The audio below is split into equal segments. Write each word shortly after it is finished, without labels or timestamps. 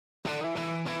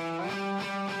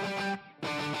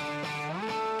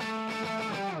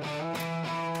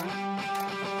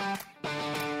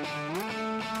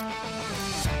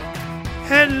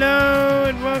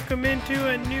welcome into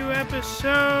a new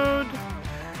episode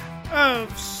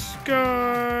of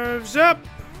Scarves Up.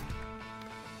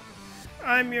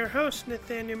 I'm your host,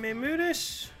 Nathaniel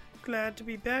Maymudis. Glad to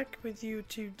be back with you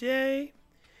today.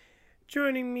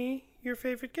 Joining me, your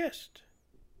favorite guest,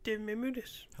 David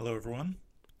Maymudis. Hello, everyone.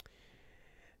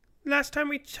 Last time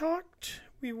we talked,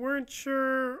 we weren't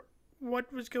sure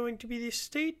what was going to be the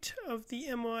state of the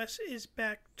MLS is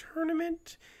Back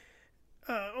tournament.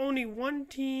 Only one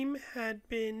team had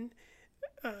been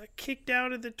kicked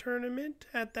out of the tournament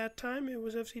at that time. It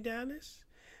was FC Dallas.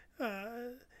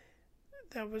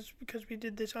 That was because we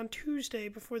did this on Tuesday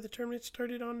before the tournament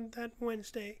started on that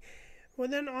Wednesday. Well,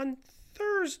 then on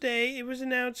Thursday, it was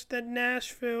announced that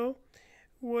Nashville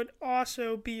would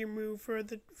also be removed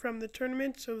from the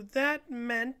tournament. So that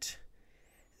meant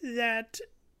that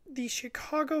the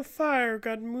Chicago Fire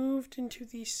got moved into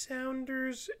the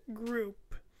Sounders group.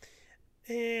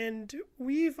 And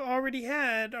we've already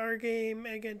had our game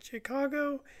against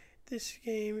Chicago. This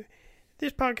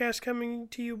podcast coming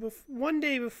to you one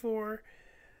day before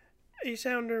a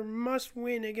Sounder must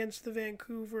win against the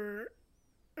Vancouver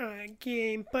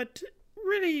game. But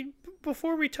really,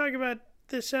 before we talk about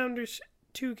the Sounders'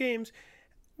 two games,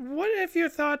 what have your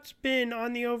thoughts been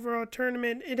on the overall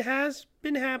tournament? It has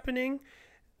been happening.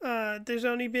 There's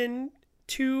only been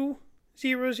 2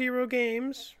 0-0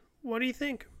 games. What do you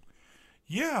think?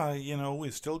 Yeah,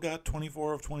 we've still got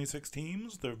 24 of 26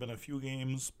 teams. There have been a few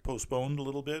games postponed a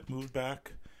little bit, moved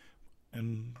back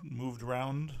and moved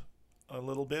around a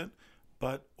little bit.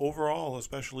 But overall,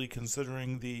 especially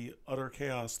considering the utter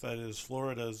chaos that is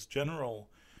Florida's general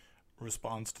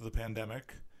response to the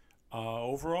pandemic,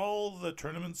 overall, the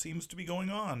tournament seems to be going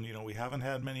on. We haven't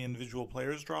had many individual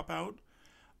players drop out.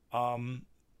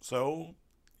 So,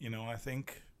 I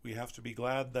think we have to be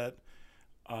glad that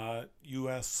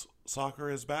U.S. soccer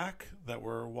is back, that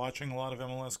we're watching a lot of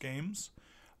MLS games.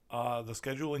 The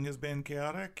scheduling has been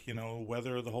chaotic.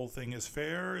 Whether the whole thing is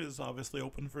fair is obviously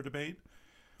open for debate.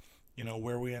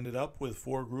 Where we ended up with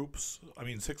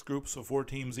 6 groups of 4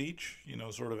 teams each,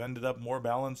 sort of ended up more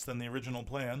balanced than the original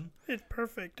plan. It's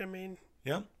perfect.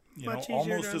 Yeah. Much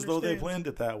almost as though they planned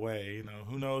it that way.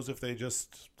 Who knows if they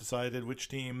just decided which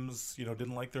teams,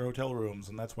 didn't like their hotel rooms,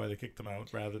 and that's why they kicked them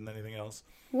out rather than anything else.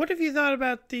 What have you thought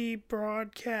about the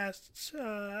broadcasts?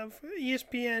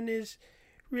 ESPN is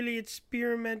really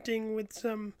experimenting with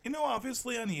some...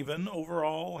 obviously uneven.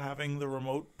 Overall, having the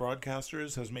remote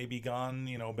broadcasters has maybe gone,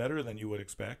 better than you would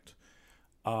expect.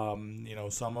 Some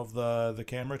of the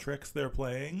camera tricks they're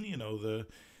playing,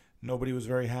 Nobody was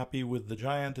very happy with the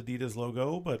giant Adidas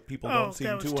logo, but people don't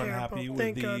seem too unhappy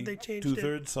with the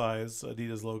 2/3 size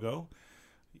Adidas logo.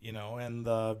 And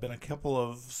been a couple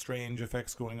of strange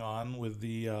effects going on with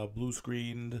the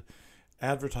blue-screened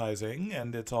advertising,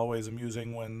 and it's always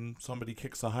amusing when somebody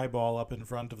kicks a high ball up in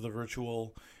front of the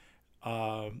virtual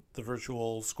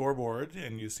scoreboard,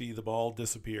 and you see the ball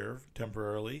disappear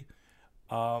temporarily.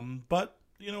 But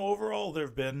overall,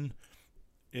 there've been...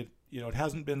 It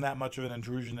hasn't been that much of an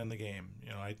intrusion in the game.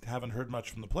 I haven't heard much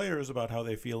from the players about how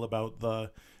they feel about the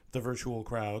virtual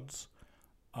crowds.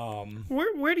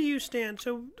 Where do you stand?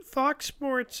 So Fox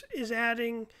Sports is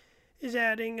adding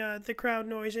the crowd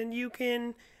noise, and you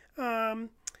can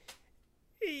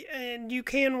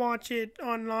watch it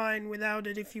online without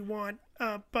it if you want.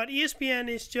 But ESPN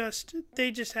is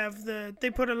they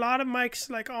put a lot of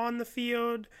mics on the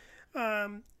field.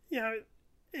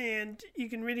 And you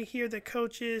can really hear the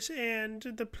coaches and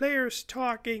the players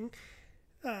talking.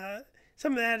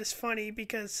 Some of that is funny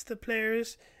because the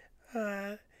players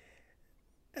don't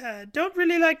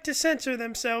really like to censor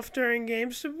themselves during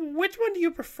games. So which one do you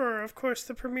prefer? Of course,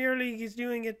 the Premier League is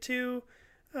doing it too.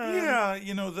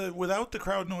 Without the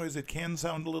crowd noise, it can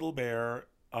sound a little bare.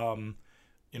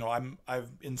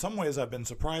 In some ways I've been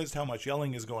surprised how much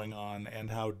yelling is going on and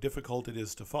how difficult it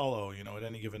is to follow. At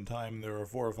any given time there are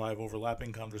 4 or 5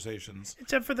 overlapping conversations.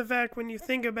 Except for the fact when you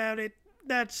think about it,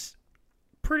 that's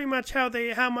pretty much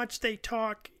how much they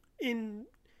talk in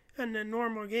a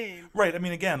normal game. Right.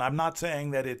 Again, I'm not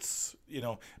saying that it's,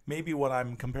 maybe what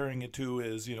I'm comparing it to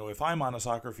is, if I'm on a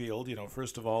soccer field,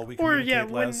 first of all, we communicate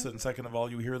less, and second of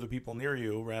all, you hear the people near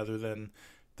you rather than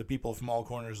the people from all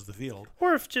corners of the field.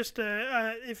 Or if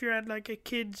if you're at a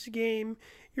kids game,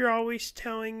 you're always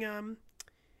telling them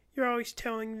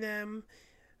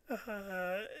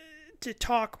to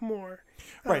talk more.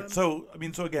 Right. So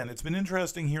again, it's been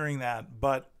interesting hearing that,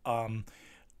 but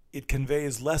it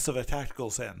conveys less of a tactical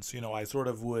sense. I sort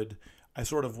of would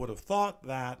have thought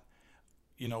that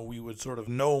we would sort of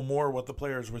know more what the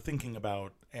players were thinking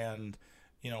about, and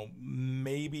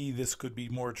maybe this could be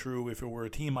more true if it were a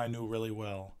team I knew really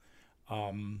well.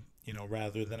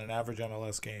 rather than an average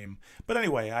MLS game. But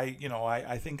anyway,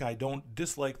 I think I don't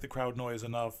dislike the crowd noise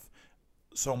enough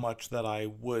so much that I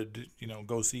would,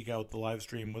 go seek out the live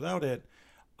stream without it.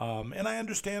 And I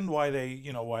understand why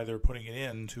they're putting it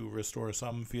in to restore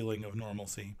some feeling of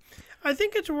normalcy. I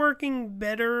think it's working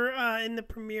better in the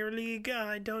Premier League.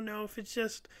 I don't know if it's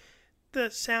just the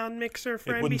sound mixer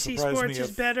for NBC Sports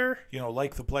is better.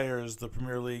 Like the players, the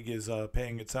Premier League is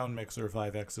paying its sound mixer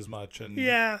 5x as much, and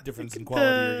difference in quality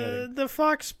you're getting. The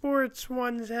Fox Sports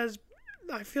ones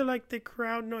I feel like the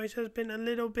crowd noise has been a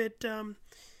little bit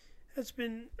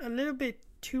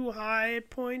too high at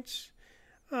points.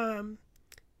 And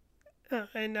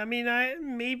I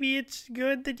mean, maybe it's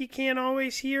good that you can't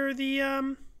always hear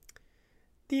the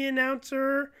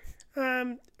announcer,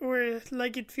 or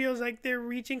like it feels like they're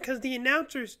reaching, because the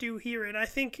announcers do hear it. I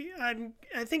think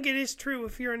it is true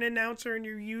if you're an announcer and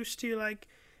you're used to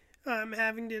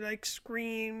having to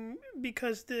scream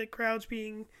because the crowd's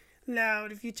being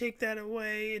loud. If you take that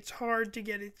away, it's hard to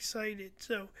get excited.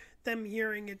 So them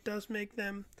hearing it does make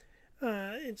them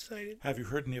excited. Have you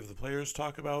heard any of the players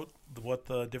talk about what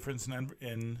the difference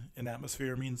in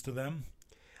atmosphere means to them?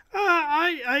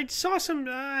 I saw some.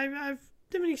 I've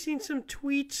definitely seen some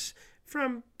tweets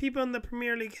from people in the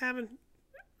Premier League. Haven't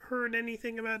heard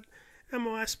anything about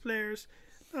MLS players.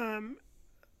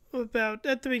 About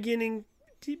at the beginning,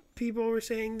 people were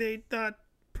saying they thought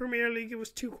Premier League it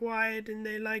was too quiet and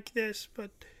they like this,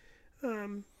 but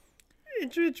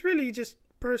it's really just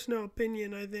personal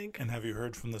opinion, I think. And have you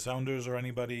heard from the Sounders or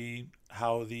anybody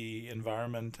how the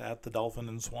environment at the Dolphin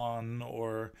and Swan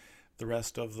or the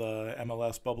rest of the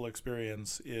MLS bubble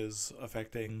experience is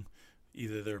affecting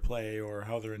either their play or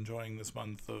how they're enjoying this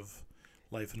month of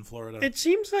life in Florida? It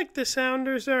seems like the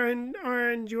Sounders are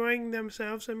enjoying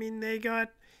themselves. I mean, they're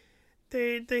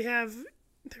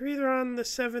either on the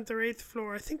 7th or 8th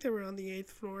floor. I think they were on the 8th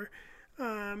floor.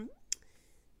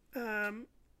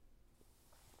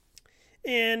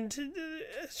 And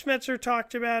Schmetzer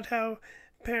talked about how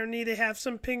apparently they have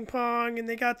some ping pong and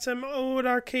they got some old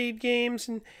arcade games,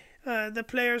 and the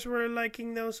players were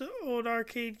liking those old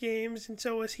arcade games, and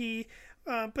so was he.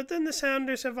 But then the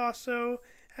Sounders have also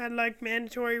had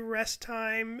mandatory rest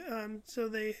time,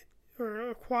 or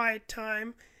a quiet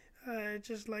time,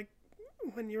 just like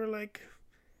when you're a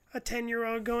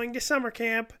 10-year-old going to summer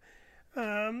camp.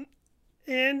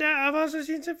 And I've also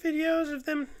seen some videos of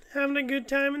them having a good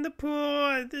time in the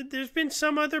pool. There's been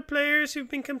some other players who've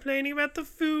been complaining about the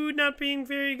food not being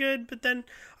very good, but then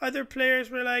other players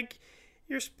were like,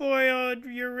 "You're spoiled,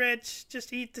 you're rich,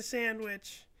 just eat the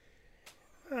sandwich."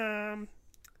 So,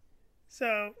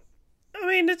 I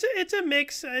mean, it's a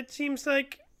mix. It seems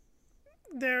like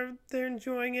they're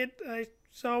enjoying it. I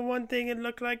saw one thing; it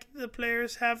looked like the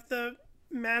players have the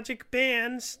magic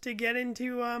bands to get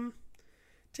into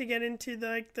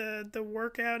the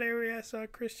workout area. I saw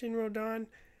Christian Rodon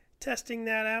testing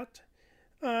that out.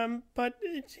 But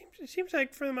it seems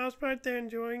like for the most part they're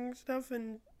enjoying stuff,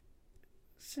 and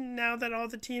now that all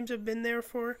the teams have been there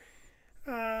for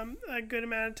a good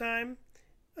amount of time,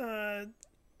 the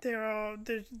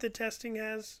testing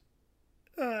has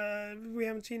we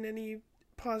haven't seen any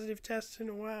positive tests in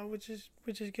a while, which is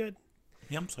good.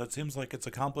 Yep, so it seems like it's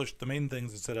accomplished the main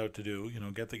things it set out to do.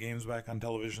 Get the games back on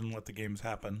television, let the games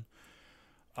happen.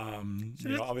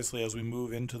 Obviously, as we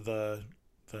move into the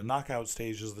knockout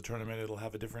stages of the tournament, it'll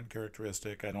have a different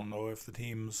characteristic. I don't know if the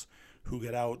teams who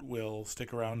get out will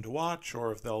stick around to watch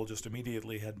or if they'll just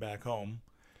immediately head back home.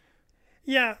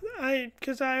 Yeah,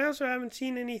 because I also haven't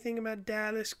seen anything about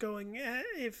Dallas going,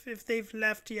 if they've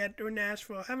left yet, or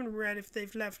Nashville. I haven't read if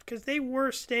they've left, because they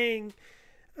were staying...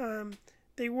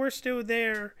 They were still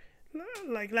there,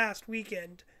 last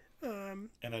weekend. And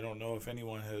I don't know if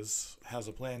anyone has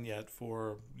a plan yet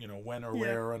for, when or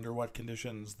where or under what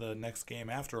conditions the next game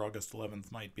after August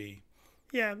 11th might be.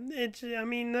 Yeah,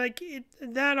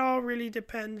 that all really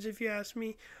depends, if you ask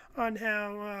me, on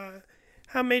how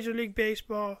Major League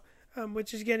Baseball,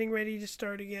 which is getting ready to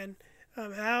start again,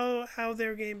 how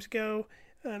their games go.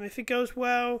 If it goes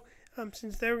well...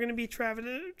 since they're going to be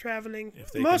traveling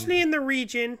mostly in the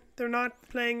region, they're not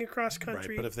playing across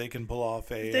country. Right, but if they can pull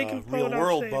off a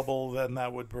real-world bubble, then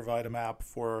that would provide a map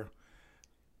for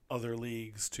other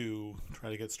leagues to try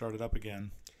to get started up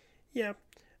again. Yeah.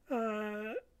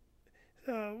 So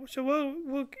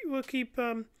we'll keep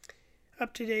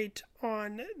up to date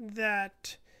on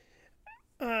that.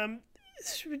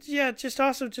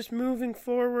 Just moving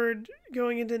forward,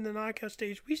 going into the knockout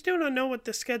stage, we still don't know what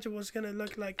the schedule is going to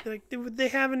look like. They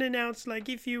haven't announced,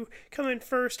 if you come in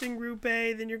first in Group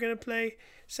A, then you're going to play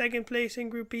second place in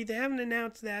Group B. They haven't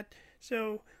announced that.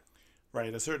 So,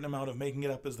 Right, a certain amount of making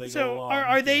it up as they go So along.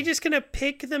 are they just gonna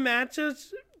pick the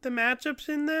matchups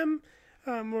in them,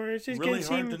 or is it really gonna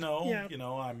hard seem to know? Yeah.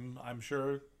 I'm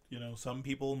sure some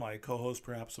people, my co-host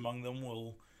perhaps among them,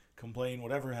 will complain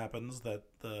whatever happens that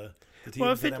the teams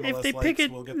Well, if that MLS they pick likes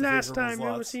it will get the last favorable time, it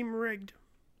would slots. seem rigged.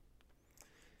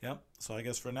 Yep. So I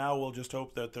guess for now we'll just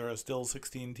hope that there are still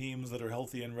 16 teams that are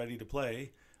healthy and ready to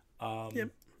play Yep.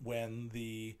 when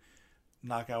the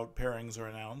knockout pairings are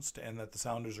announced, and that the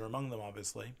Sounders are among them,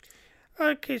 obviously.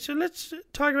 Okay, so let's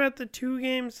talk about the two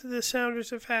games the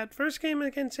Sounders have had. First game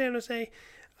against San Jose,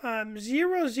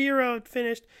 0-0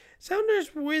 finished.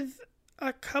 Sounders with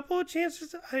a couple of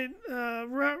chances.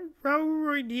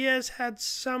 Raul Diaz had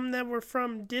some that were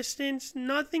from distance.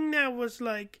 Nothing that was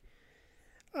like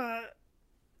a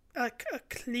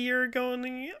clear goal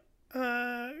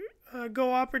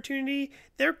opportunity.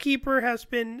 Their keeper has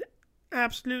been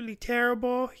absolutely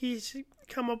terrible. He's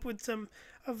come up with some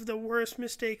of the worst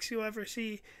mistakes you'll ever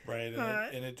see. Right,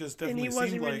 and it just and he definitely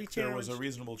wasn't seemed really like there was a challenged.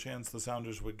 reasonable chance the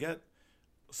Sounders would get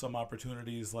some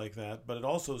opportunities like that, but it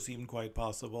also seemed quite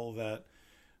possible that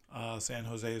San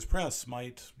Jose's press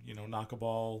might, knock a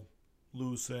ball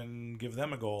loose and give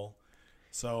them a goal.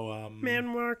 So Man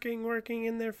marking working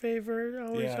in their favor.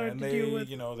 Always yeah, hard and to they, deal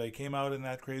with. they came out in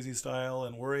that crazy style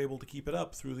and were able to keep it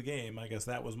up through the game. I guess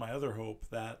that was my other hope,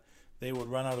 that they would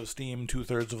run out of steam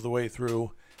 2/3 of the way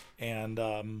through, and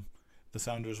the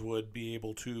Sounders would be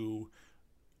able to,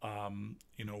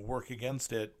 work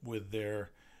against it with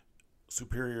their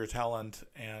superior talent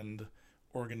and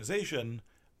organization.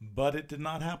 But it did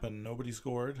not happen. Nobody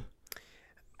scored.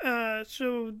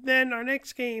 So then our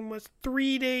next game was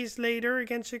 3 days later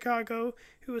against Chicago,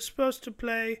 who was supposed to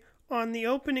play on the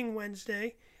opening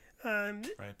Wednesday.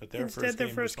 Right, but their Instead, their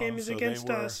first game is against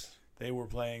us. They were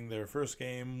playing their first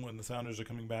game when the Sounders are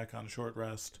coming back on short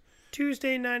rest.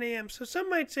 Tuesday, 9 a.m. So some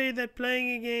might say that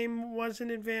playing a game was an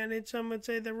advantage. Some would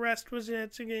say the rest was an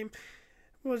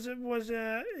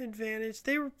advantage.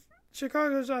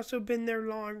 Chicago's also been there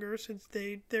longer since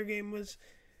their game was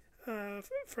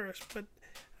first, but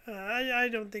I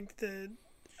don't think the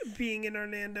being in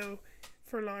Orlando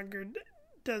for longer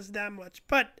does that much.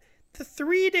 But the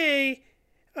 3-day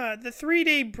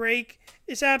break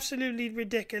is absolutely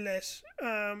ridiculous.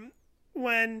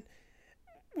 When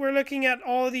we're looking at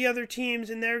all the other teams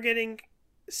and they're getting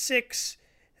 6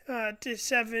 to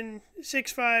 7,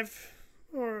 6, 5,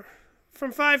 or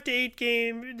from 5 to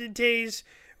 8 days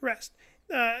rest.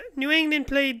 New England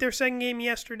played their second game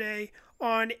yesterday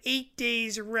on 8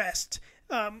 days rest,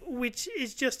 which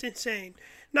is just insane.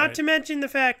 Not to mention the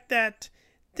fact that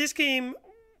this game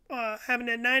happened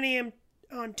at 9 a.m.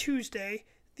 on Tuesday.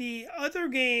 The other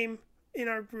game in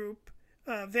our group,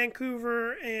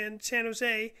 Vancouver and San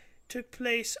Jose, took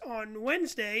place on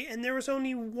Wednesday, and there was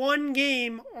only one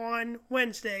game on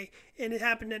Wednesday, and it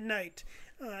happened at night.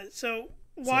 So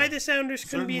why the Sounders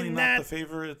couldn't be in that?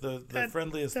 Certainly not the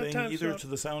friendliest thing either to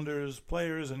the Sounders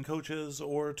players and coaches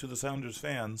or to the Sounders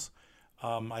fans.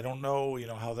 I don't know,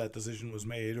 how that decision was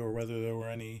made or whether there were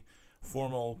any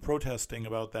formal protesting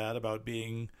about that, about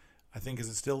being, I think, is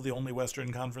it still the only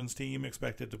Western Conference team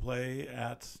expected to play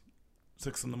at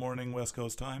 6 a.m. West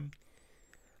Coast time?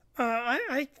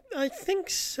 I think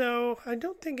so. I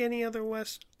don't think any other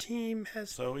West team has.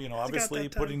 So, obviously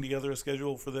putting together a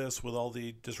schedule for this with all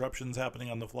the disruptions happening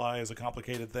on the fly is a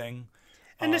complicated thing.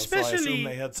 And especially, so I assume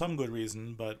they had some good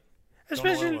reason, but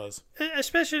especially, don't know what it was.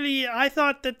 Especially, I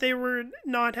thought that they were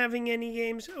not having any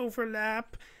games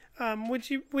overlap,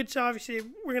 which obviously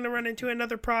we're going to run into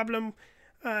another problem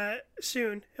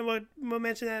soon, and we'll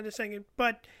mention that in a second.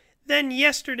 But then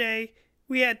yesterday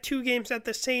we had 2 games at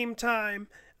the same time.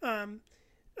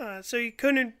 So you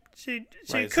couldn't. You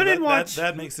couldn't watch.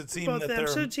 That makes it seem that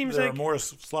there are more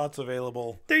slots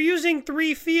available. They're using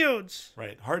 3 fields.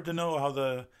 Right. Hard to know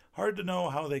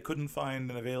how they couldn't find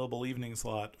an available evening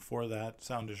slot for that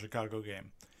Sounders Chicago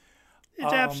game.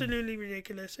 It's absolutely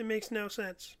ridiculous. It makes no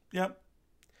sense. Yep.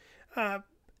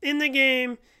 In the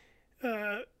game,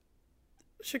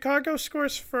 Chicago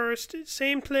scores first.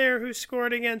 Same player who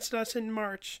scored against us in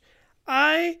March.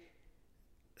 I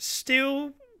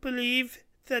still believe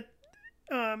that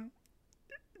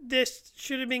this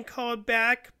should have been called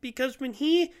back, because when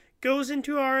he goes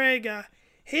into Arriaga,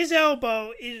 his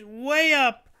elbow is way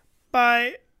up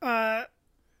by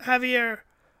Javier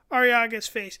Arriaga's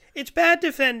face. It's bad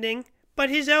defending, but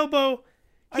his elbow,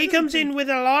 he comes in with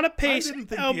a lot of pace. I didn't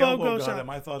think elbow the elbow goes got up. him.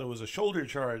 I thought it was a shoulder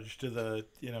charge to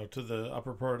the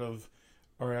upper part of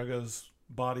Arriaga's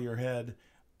body or head.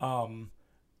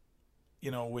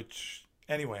 Which,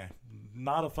 anyway,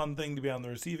 not a fun thing to be on the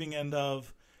receiving end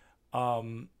of.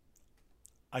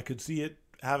 I could see it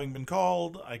having been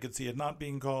called. I could see it not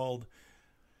being called.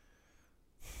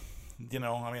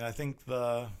 I think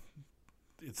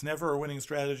it's never a winning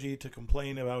strategy to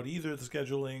complain about either the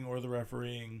scheduling or the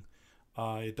refereeing.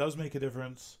 It does make a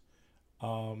difference.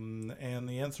 And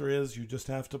the answer is you just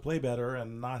have to play better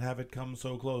and not have it come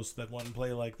so close that one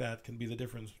play like that can be the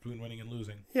difference between winning and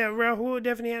losing. Yeah, Rahul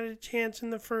definitely had a chance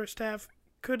in the first half.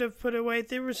 Could have put away.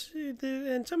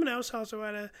 And someone else also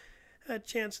had a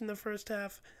chance in the first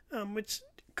half, which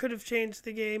could have changed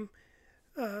the game.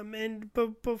 On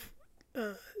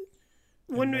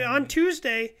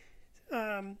Tuesday,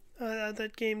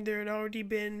 that game, there had already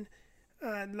been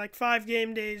 5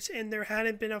 game days, and there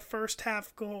hadn't been a first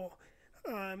half goal.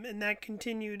 And that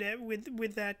continued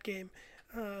with that game.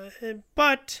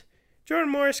 But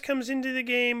Jordan Morris comes into the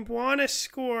game. Buona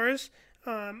scores.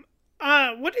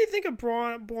 What do you think of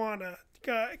Buona?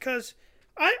 Because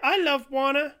I love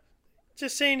Buona.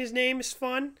 Just saying his name is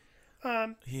fun.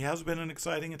 He has been an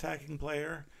exciting attacking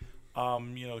player.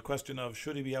 The question of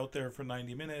should he be out there for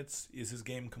 90 minutes? Is his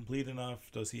game complete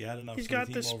enough? Does he add enough to the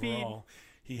team overall?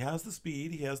 He has the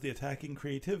speed. He has the attacking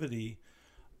creativity.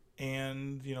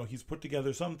 And, he's put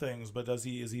together some things, but is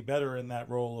he better in that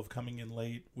role of coming in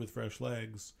late with fresh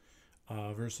legs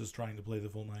versus trying to play the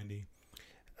full 90?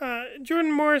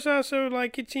 Jordan Morris also,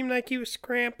 it seemed like he was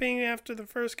cramping after the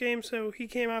first game, so he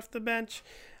came off the bench.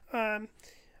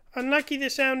 Unlucky the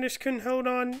Sounders couldn't hold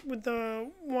on with the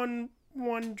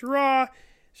 1-1 draw.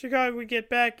 Chicago would get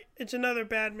back. It's another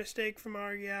bad mistake from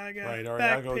Arriaga. Right,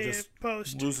 Arriaga just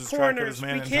loses track of his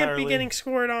man entirely. We can't be getting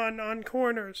scored on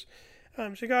corners.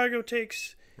 Chicago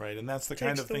takes... Right, and that's the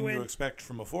kind of thing you expect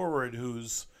from a forward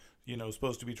who's,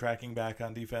 supposed to be tracking back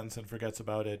on defense and forgets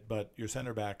about it, but your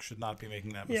center back should not be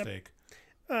making that mistake.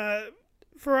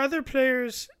 For other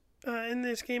players in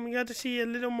this game, we got to see a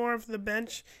little more of the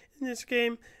bench in this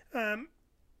game.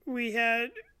 We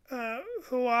had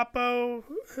Huapao.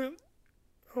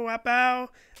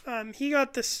 He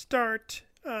got the start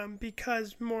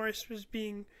because Morris was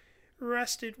being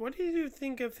rested. What did you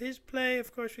think of his play?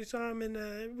 Of course, we saw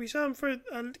him for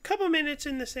a couple minutes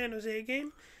in the San Jose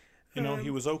game. He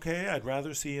was okay. I'd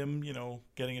rather see him,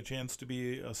 getting a chance to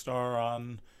be a star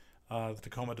on the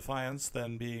Tacoma Defiance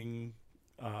than being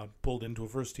pulled into a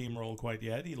first-team role quite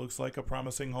yet. He looks like a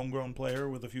promising homegrown player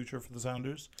with a future for the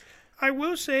Sounders. I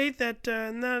will say that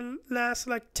in the last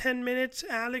 10 minutes,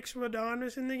 Alex Rodon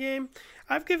was in the game.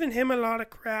 I've given him a lot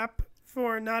of crap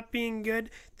for not being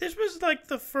good. This was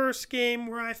the first game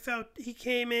where I felt he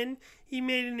came in, he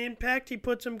made an impact, he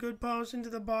put some good balls into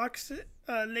the box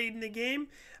late in the game.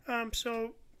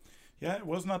 Yeah, it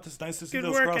was not as nice to see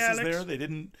those work, crosses Alex. there. They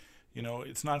didn't,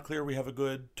 it's not clear we have a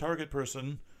good target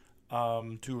person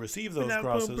to receive those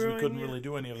crosses. We couldn't really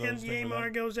do any of those. And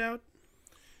Yamar goes out.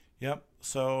 Yep.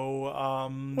 So,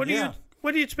 what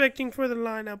are you expecting for the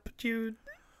lineup?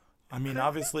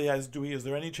 Obviously, is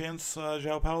there any chance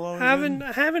João Paulo?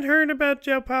 Haven't heard about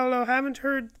João Paulo.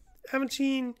 Haven't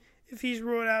seen if he's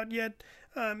ruled out yet.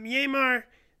 Yamar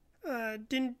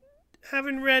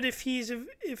haven't read if he's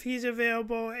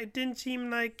available. It didn't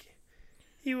seem like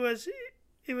it was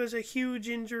a huge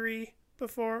injury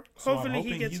before. So hopefully I'm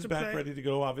hoping he gets he's to back play. ready to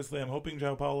go. Obviously, I'm hoping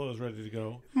João Paulo is ready to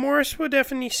go. Morris will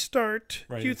definitely start.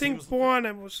 Right, do you think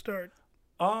Buona will start?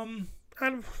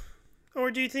 Or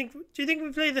do you think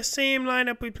we play the same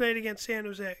lineup we played against San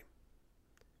Jose?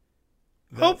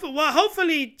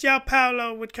 Hopefully João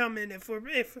Paulo would come in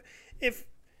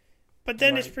but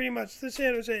then it's pretty much the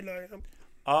San Jose lineup.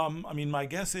 My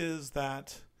guess is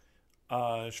that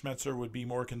Schmetzer would be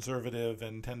more conservative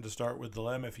and tend to start with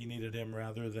Delem if he needed him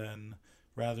rather than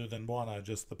Buona,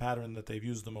 just the pattern that they've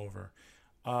used them over.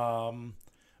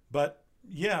 But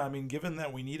yeah, given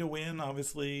that we need a win,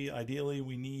 obviously, ideally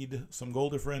we need some goal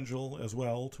differential as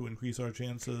well to increase our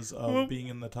chances of being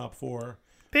in the top 4.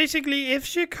 Basically, if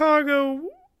Chicago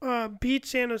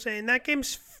beats San Jose, and that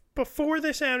game's before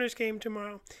the Sounders game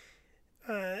tomorrow,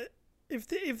 if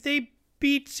they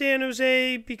beat San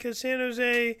Jose, because San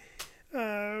Jose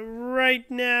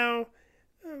right now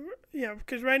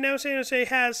San Jose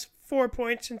has 4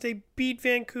 points since they beat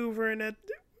Vancouver in a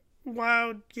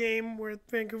wild game where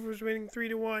Vancouver was winning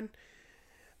 3-1.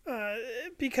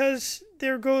 Because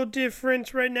their goal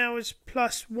difference right now is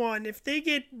 +1. If they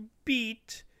get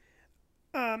beat,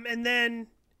 and then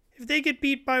if they get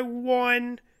beat by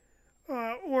 1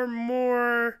 or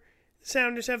more,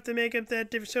 Sounders have to make up that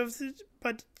difference.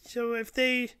 So if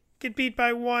they get beat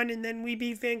by 1 and then we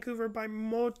beat Vancouver by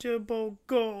multiple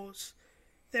goals,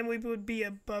 then we would be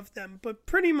above them. But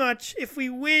pretty much, if we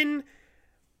win,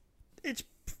 it's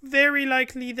very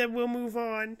likely that we'll move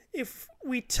on. If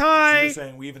we So tie, you're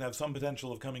saying we even have some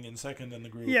potential of coming in second in the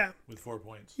group Yeah. with 4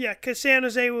 points. yeah, because San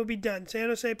Jose will be done. San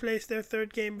Jose plays their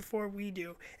third game before we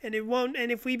do, and it won't.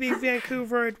 And if we beat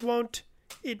Vancouver, it won't.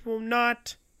 It will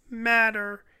not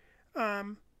matter.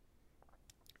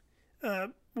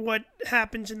 What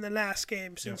happens in the last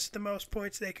game, since the most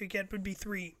points they could get would be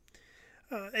 3.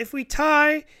 If we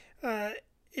tie,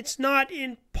 it's not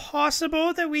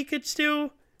impossible that we could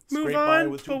still move Scrape by on,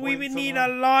 with 2 but we would points need somehow.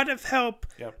 a lot of help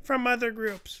Yep. from other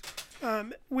groups.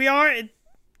 It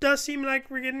does seem like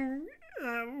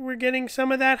we're getting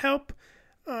some of that help.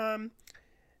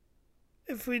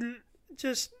 If we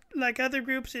just like other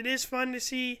groups, it is fun to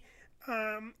see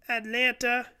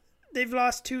Atlanta. They've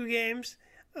lost 2 games.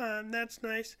 That's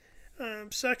nice.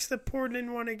 Sucks that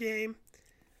Portland won a game.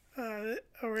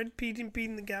 Or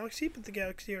beating the Galaxy, but the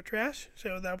Galaxy are trash,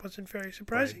 so that wasn't very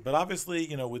surprising. Right. But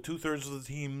obviously, with 2/3 of the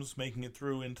teams making it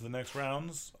through into the next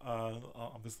rounds,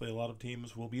 obviously a lot of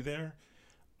teams will be there.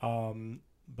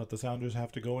 But the Sounders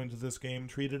have to go into this game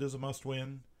treated as a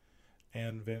must-win,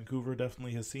 and Vancouver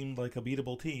definitely has seemed like a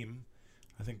beatable team.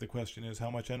 I think the question is, how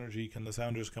much energy can the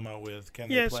Sounders come out with? Can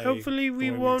they play hopefully the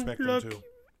we way won't expect them look to?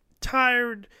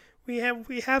 tired. We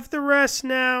have the rest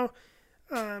now,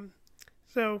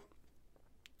 so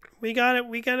we got it.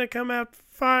 We gotta come out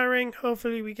firing.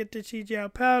 Hopefully we get to see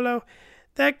João Paulo.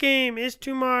 That game is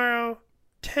tomorrow,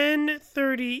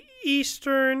 10:30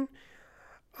 Eastern,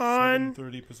 on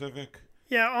 7:30 Pacific.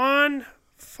 on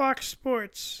Fox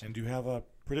Sports. And do you have a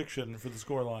prediction for the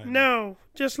scoreline? No,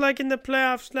 just like in the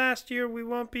playoffs last year,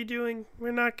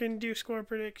 we're not going to do score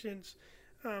predictions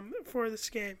for this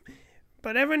game.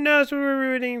 But everyone knows what we're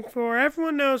rooting for.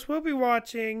 Everyone knows we'll be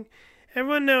watching.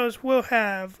 Everyone knows we'll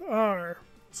have our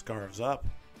Scarves up.